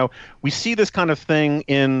assimilate. We see this kind of thing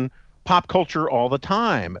in pop culture all the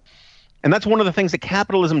time. And that's one of the things that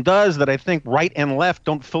capitalism does that I think right and left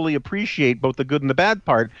don't fully appreciate, both the good and the bad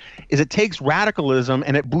part, is it takes radicalism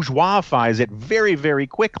and it bourgeoisifies it very, very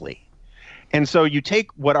quickly. And so you take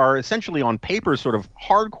what are essentially on paper sort of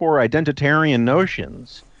hardcore identitarian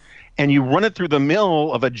notions and you run it through the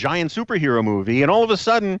mill of a giant superhero movie, and all of a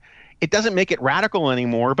sudden it doesn't make it radical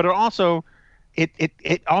anymore, but it also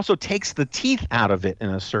takes the teeth out of it in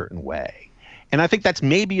a certain way. And I think that's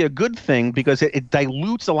maybe a good thing because it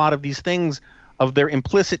dilutes a lot of these things of their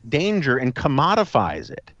implicit danger and commodifies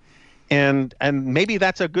it. And maybe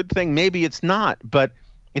that's a good thing, maybe it's not, but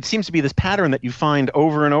it seems to be this pattern that you find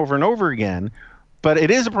over and over and over again. But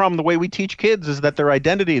it is a problem. The way we teach kids is that their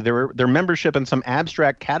identity, their membership in some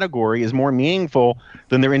abstract category is more meaningful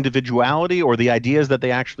than their individuality or the ideas that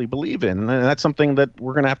they actually believe in. And that's something that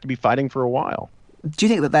we're going to have to be fighting for a while. Do you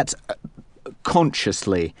think that that's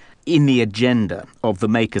consciously in the agenda of the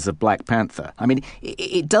makers of Black Panther? I mean,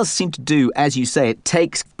 it does seem to do, as you say, it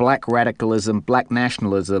takes black radicalism, black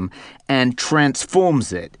nationalism, and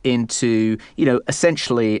transforms it into,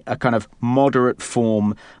 essentially a kind of moderate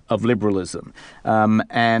form of liberalism,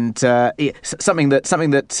 and something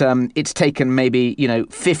that it's taken maybe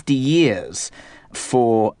 50 years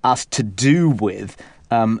for us to do with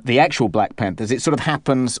the actual Black Panthers. It sort of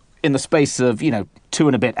happens in the space of 2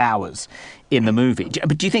 and a bit hours in the movie.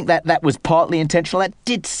 But do you think that was partly intentional? That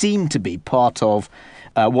did seem to be part of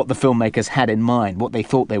what the filmmakers had in mind, what they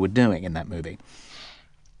thought they were doing in that movie.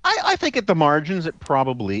 I think at the margins it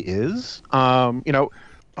probably is.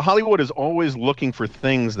 Hollywood is always looking for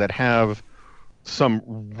things that have some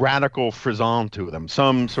radical frisson to them,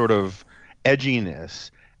 some sort of edginess,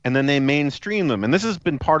 and then they mainstream them. And this has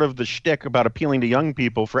been part of the shtick about appealing to young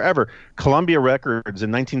people forever. Columbia Records in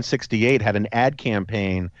 1968 had an ad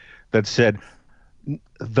campaign that said,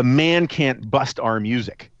 "The man can't bust our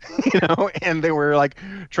music," and they were like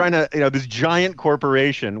trying to, this giant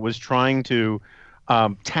corporation was trying to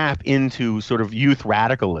tap into sort of youth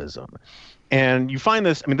radicalism. And you find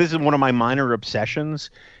this, this is one of my minor obsessions,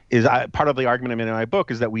 part of the argument I made in my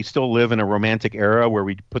book is that we still live in a romantic era where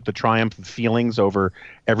we put the triumph of feelings over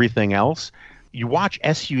everything else. You watch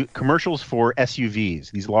commercials for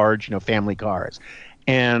SUVs, these large, family cars,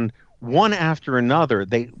 and one after another,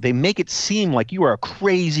 they make it seem like you are a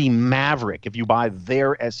crazy maverick if you buy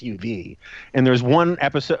their SUV. And there's one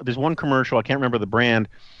commercial, I can't remember the brand,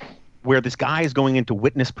 where this guy is going into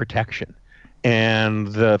witness protection, and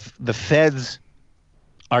the feds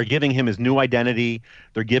are giving him his new identity.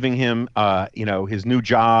 They're giving him, his new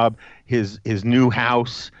job, his new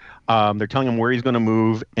house. They're telling him where he's going to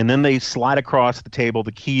move, and then they slide across the table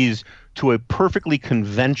the keys to a perfectly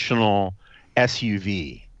conventional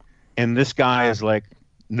SUV. And this guy is like,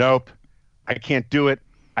 "Nope, I can't do it.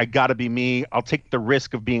 I got to be me. I'll take the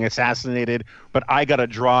risk of being assassinated, but I got to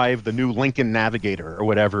drive the new Lincoln Navigator," or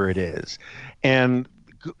whatever it is. And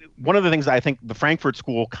one of the things I think the Frankfurt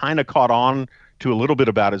School kind of caught on to a little bit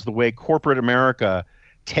about is the way corporate America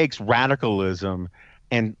takes radicalism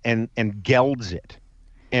and gelds it.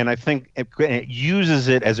 And I think it uses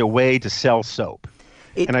it as a way to sell soap.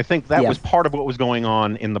 And I think that was part of what was going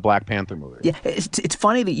on in the Black Panther movie. Yeah, it's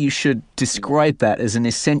funny that you should describe that as an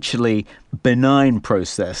essentially benign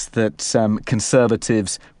process that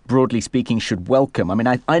conservatives, broadly speaking, should welcome.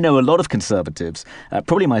 I know a lot of conservatives,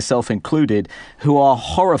 probably myself included, who are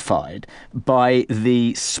horrified by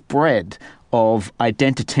the spread of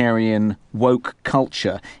identitarian woke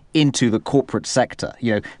culture into the corporate sector.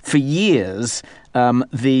 For years,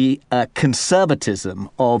 the conservatism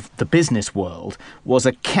of the business world was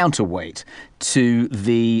a counterweight to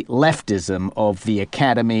the leftism of the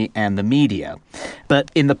academy and the media.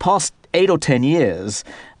 But in the past 8 or 10 years,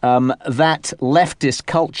 that leftist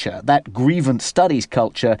culture, that grievance studies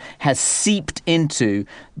culture, has seeped into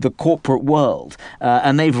the corporate world.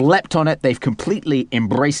 And they've leapt on it, they've completely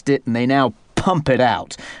embraced it, and they now pump it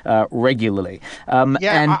out regularly. I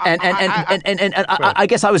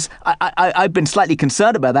guess I've been slightly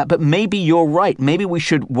concerned about that, but maybe you're right. Maybe we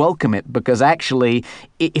should welcome it, because actually,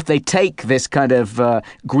 if they take this kind of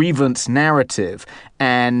grievance narrative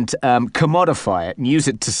and commodify it and use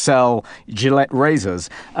it to sell Gillette razors,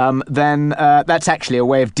 then that's actually a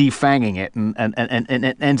way of defanging it, and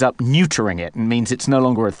it ends up neutering it, and means it's no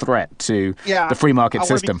longer a threat to the free market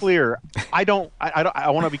system. I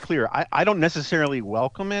want to be clear. I don't necessarily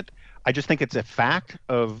welcome it. I just think it's a fact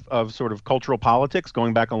of sort of cultural politics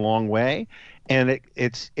going back a long way, and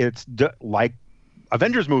it's like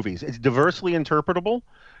Avengers movies. It's diversely interpretable,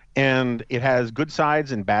 and it has good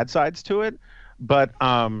sides and bad sides to it. But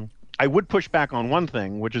I would push back on one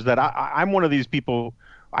thing, which is that I'm one of these people.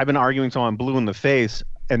 I've been arguing till I'm blue in the face,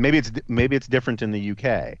 and maybe it's different in the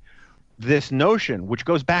UK. This notion, which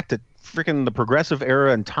goes back to freaking the Progressive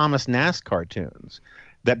era and Thomas Nast cartoons,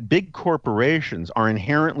 that big corporations are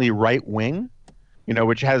inherently right wing,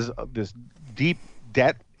 which has this deep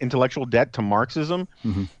intellectual debt to Marxism.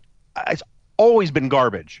 Mm-hmm. It's always been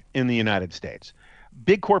garbage in the United States.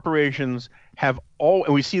 Big corporations and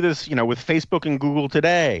we see this, with Facebook and Google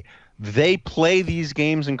today. They play these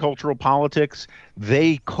games in cultural politics.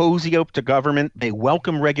 They cozy up to government. They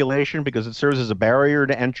welcome regulation because it serves as a barrier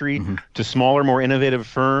to entry to smaller, more innovative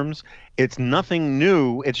firms. It's nothing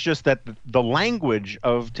new. It's just that the language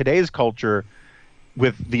of today's culture,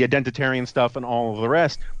 with the identitarian stuff and all of the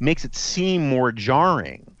rest, makes it seem more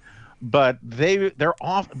jarring. But they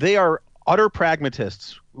are utter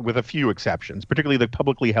pragmatists, with a few exceptions, particularly the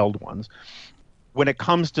publicly held ones. When it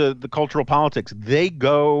comes to the cultural politics, they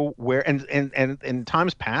go where, and in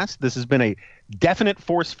times past, this has been a definite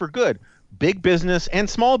force for good. Big business and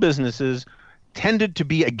small businesses tended to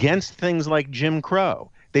be against things like Jim Crow.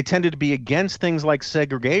 They tended to be against things like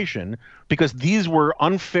segregation, because these were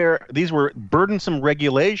burdensome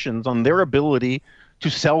regulations on their ability to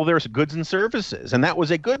sell their goods and services, and that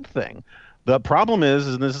was a good thing. The problem is,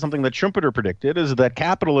 and this is something that Schumpeter predicted, is that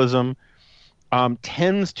capitalism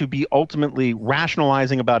tends to be ultimately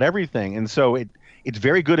rationalizing about everything. And so it's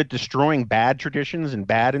very good at destroying bad traditions and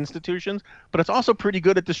bad institutions, but it's also pretty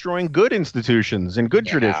good at destroying good institutions and good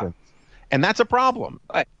traditions. And that's a problem.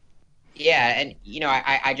 Yeah, and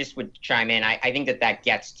I just would chime in. I think that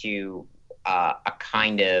gets to a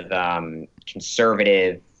kind of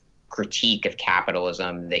conservative critique of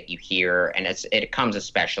capitalism that you hear, and it comes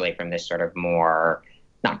especially from this sort of more,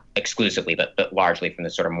 not exclusively, but largely from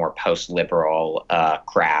this sort of more post-liberal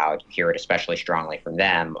crowd. You hear it especially strongly from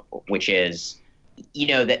them, which is,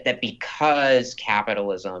 that because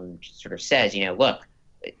capitalism sort of says, look,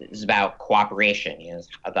 is about cooperation.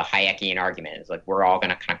 The Hayekian argument is like we're all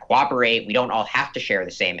going to kind of cooperate. We don't all have to share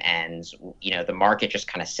the same ends. The market just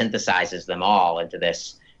kind of synthesizes them all into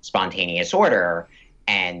this spontaneous order.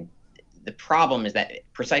 And the problem is that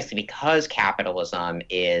precisely because capitalism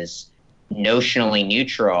is notionally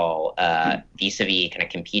neutral vis-a-vis kind of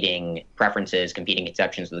competing preferences, competing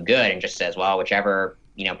conceptions of the good, and just says, well, whichever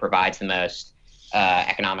provides the most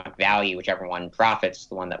economic value, whichever one profits,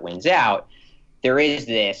 the one that wins out. There is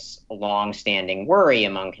this long-standing worry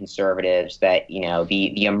among conservatives that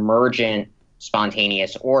the emergent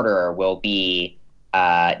spontaneous order will be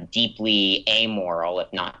deeply amoral,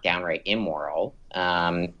 if not downright immoral,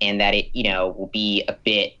 and that it will be a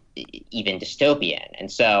bit even dystopian.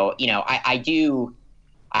 And so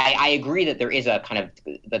I agree that there is a kind of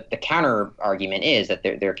the counter argument is that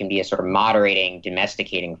there can be a sort of moderating,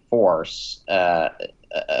 domesticating force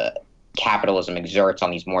capitalism exerts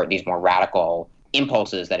on these more radical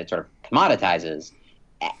impulses that it sort of commoditizes.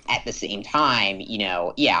 At the same time,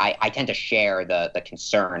 I tend to share the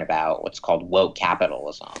concern about what's called woke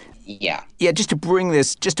capitalism. Yeah. Just to bring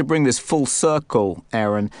this full circle,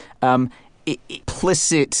 Aaron,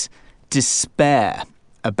 implicit despair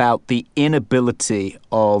about the inability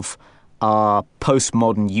of our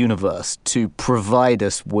postmodern universe to provide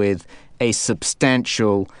us with a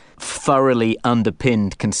substantial, thoroughly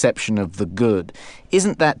underpinned conception of the good.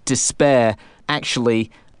 Isn't that despair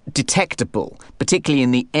actually detectable, particularly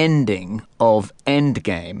in the ending of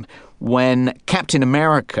Endgame, when Captain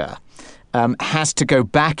America has to go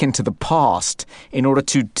back into the past in order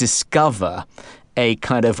to discover a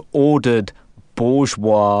kind of ordered,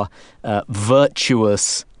 bourgeois,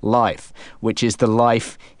 virtuous life, which is the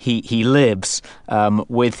life he lives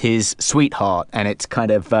with his sweetheart. And it's kind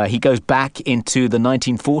of he goes back into the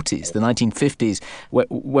 1940s, the 1950s,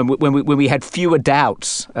 when we had fewer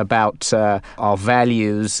doubts about our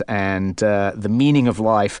values and the meaning of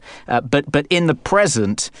life. But in the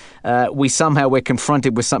present, we're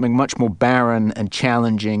confronted with something much more barren and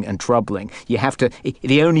challenging and troubling. You have to.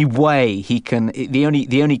 The only way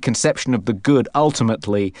the only conception of the good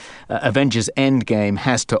ultimately Avengers Endgame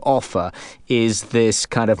has to offer is this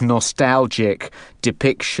kind of nostalgic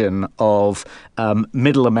depiction of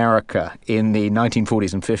middle America in the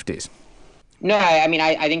 1940s and 50s. No, I mean,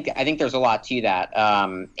 I think there's a lot to that,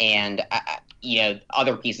 and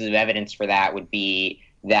other pieces of evidence for that would be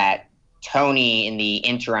that Tony, in the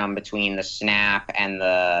interim between the snap and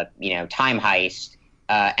the time heist,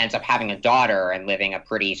 ends up having a daughter and living a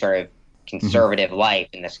pretty sort of conservative life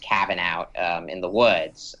in this cabin out in the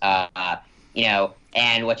woods.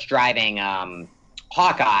 And what's driving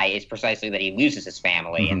Hawkeye is precisely that he loses his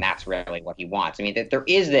family, and that's really what he wants. I mean, there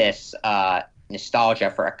is this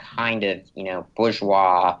nostalgia for a kind of,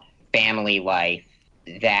 bourgeois family life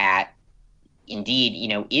that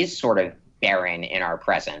indeed, is sort of barren in our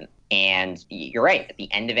present. And you're right, at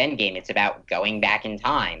the end of Endgame, it's about going back in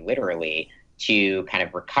time, literally, to kind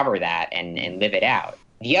of recover that and live it out.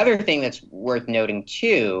 The other thing that's worth noting,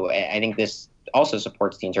 too, I think this also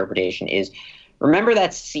supports the interpretation, is remember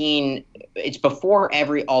that scene, it's before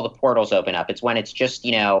all the portals open up. It's when it's just,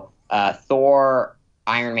 Thor,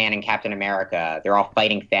 Iron Man, and Captain America. They're all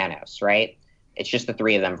fighting Thanos, right? It's just the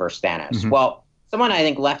three of them versus Thanos. Well, someone, I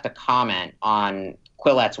think, left a comment on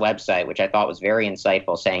Quillet's website, which I thought was very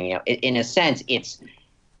insightful, saying, in a sense, it's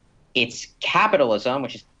capitalism,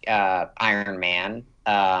 which is Iron Man,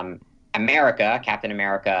 America, Captain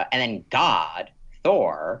America, and then God,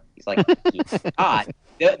 Thor. He's like, God.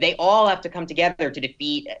 They all have to come together to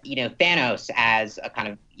defeat, Thanos as a kind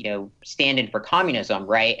of, stand-in for communism,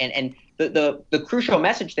 right? And the crucial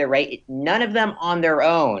message there, right? None of them on their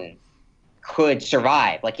own could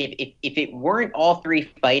survive. Like if it weren't all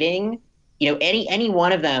three fighting, any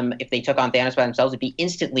one of them, if they took on Thanos by themselves, would be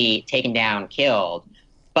instantly taken down, killed.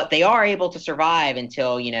 But they are able to survive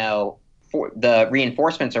until the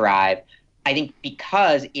reinforcements arrive. I think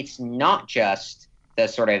because it's not just the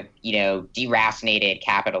sort of, deracinated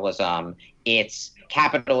capitalism. It's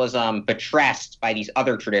capitalism buttressed by these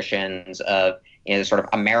other traditions of, the sort of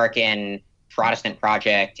American Protestant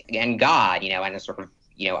project and God, and a sort of,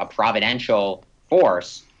 a providential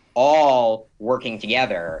force all working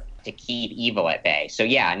together to keep evil at bay. So,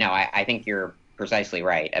 yeah, no, I think you're precisely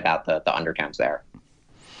right about the undertones there.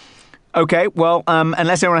 Okay, well,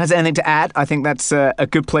 unless anyone has anything to add, I think that's a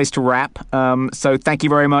good place to wrap. So thank you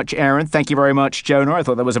very much, Aaron. Thank you very much, Jonah. I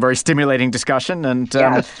thought that was a very stimulating discussion, and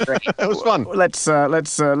that's great. It was fun. Let's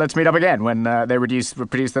meet up again when they produce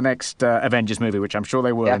the next Avengers movie, which I'm sure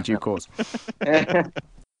they will in due course.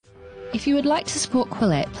 If you would like to support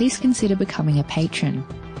Quillette, please consider becoming a patron.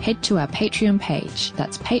 Head to our Patreon page.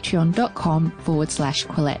 That's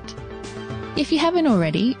patreon.com/Quillette. If you haven't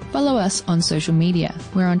already, follow us on social media.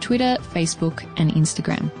 We're on Twitter, Facebook, and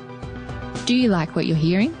Instagram. Do you like what you're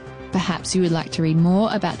hearing? Perhaps you would like to read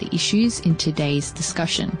more about the issues in today's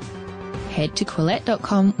discussion. Head to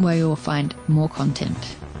Quillette.com where you will find more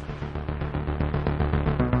content.